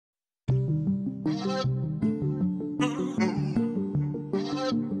Hello,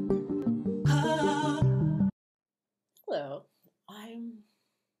 I'm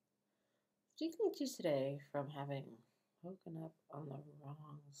speaking to you today from having woken up on the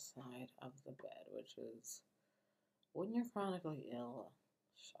wrong side of the bed, which is when you're chronically ill,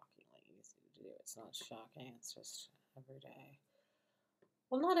 shockingly easy to do. It's not shocking, it's just every day.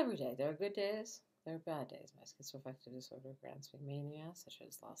 Well, not every day. There are good days, there are bad days. My schizoaffective disorder grants me mania, such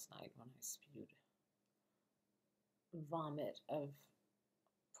as last night when I spewed vomit of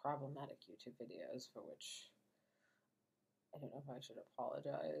problematic YouTube videos for which I don't know if I should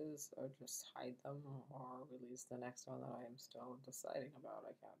apologize or just hide them or release the next one that I am still deciding about.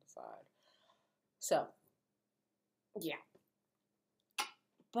 I can't decide. So, yeah.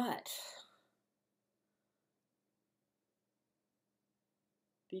 But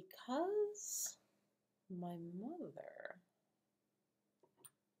because my mother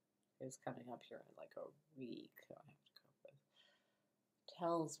is coming up here in like a week, I have to cope with,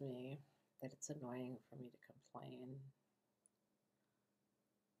 tells me that it's annoying for me to complain,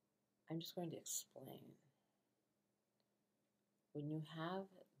 I'm just going to explain. When you have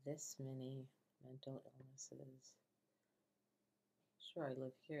this many mental illnesses, sure, I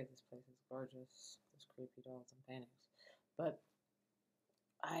live here. This place is gorgeous. There's creepy dolls and paintings. But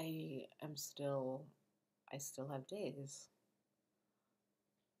I still have days.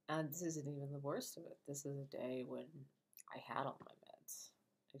 And this isn't even the worst of it. This is a day when I had all my meds,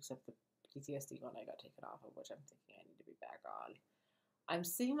 except the PTSD one I got taken off of, which I'm thinking I need to be back on. I'm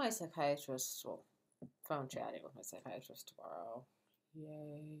seeing my psychiatrist, well, phone chatting with my psychiatrist tomorrow.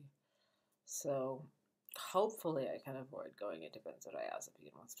 Yay. So hopefully I can avoid going into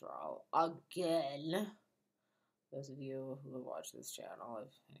benzodiazepine withdrawal again. Those of you who have watched this channel,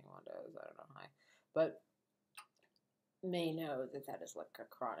 if anyone does, I don't know why, but may know that that is like a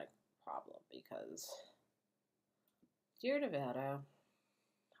chronic problem because dear Nevada,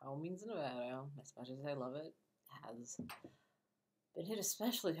 home means Nevada, as much as I love it, has been hit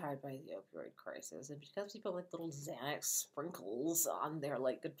especially hard by the opioid crisis, and because people like little Xanax sprinkles on their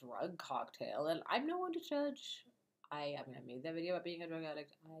like a drug cocktail, and I'm no one to judge. I mean, I made that video about being a drug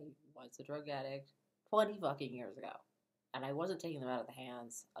addict. I was a drug addict 20 fucking years ago, and I wasn't taking them out of the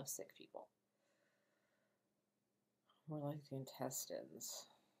hands of sick people. More like the intestines.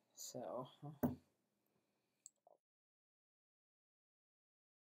 So.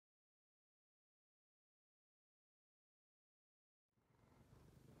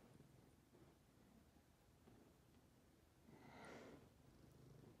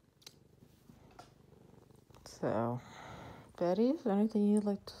 So, Betty, is there anything you'd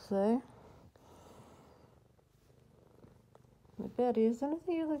like to say? Betty, is there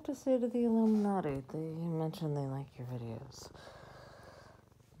anything you'd like to say to the Illuminati? They mentioned they like your videos.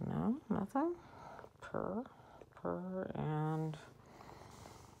 No? Nothing? Purr, and...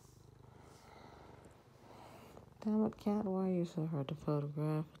 Damn it, cat, why are you so hard to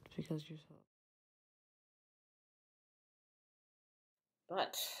photograph? It's because you're so...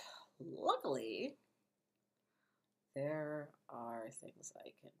 But, luckily, there are things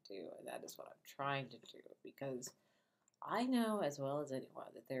I can do, and that is what I'm trying to do, because I know as well as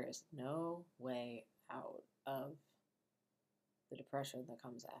anyone that there is no way out of the depression that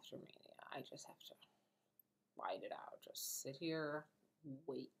comes after mania. I just have to ride it out. Just sit here,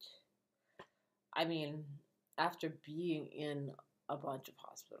 wait. I mean, after being in a bunch of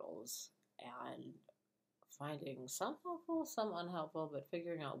hospitals and finding some helpful, some unhelpful, but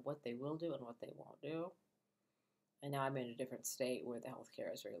figuring out what they will do and what they won't do. And now I'm in a different state where the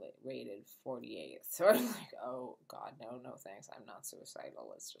healthcare is rated 48th. So I'm like, oh, God, no thanks. I'm not suicidal.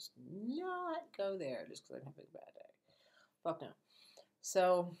 Let's just not go there just because I'm having a bad day. Fuck no.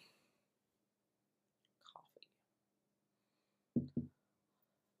 So, coffee.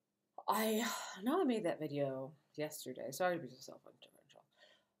 I know I made that video yesterday. Sorry to be so self-referential.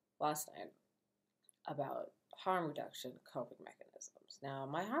 Last night about harm reduction coping mechanisms. Now,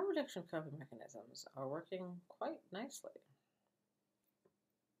 my harm reduction coping mechanisms are working quite nicely.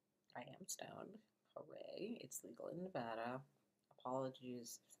 I am stoned. Hooray. It's legal in Nevada.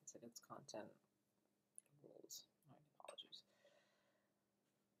 Apologies since against content rules. My apologies.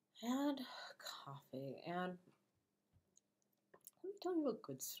 And coffee. And let me tell you a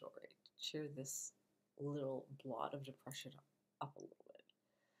good story to cheer this little blot of depression up a little bit.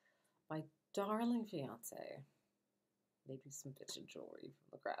 My darling fiance, maybe some bits of jewelry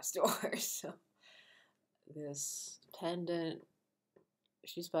from the craft store. So this pendant,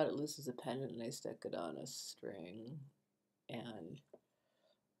 she spot it loose as a pendant and I stuck it on a string, and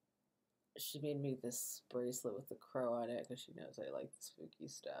she made me this bracelet with the crow on it because she knows I like the spooky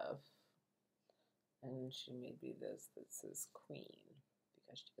stuff. And she made me this that says Queen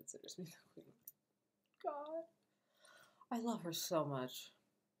because she considers me the Queen. God. I love her so much.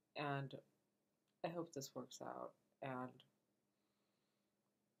 And I hope this works out. And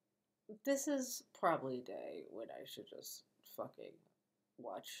this is probably a day when I should just fucking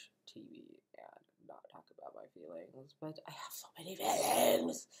watch TV and not talk about my feelings. But I have so many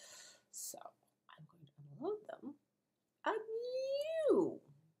feelings. So I'm going to unload them on you.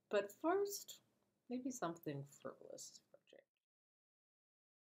 But first, maybe something frivolous for a change.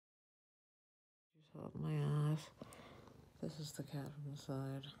 Just hold my eyes. This is the cat on the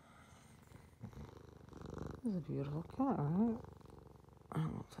side. This is a beautiful cat, right? I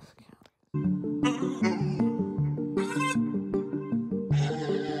love this cat.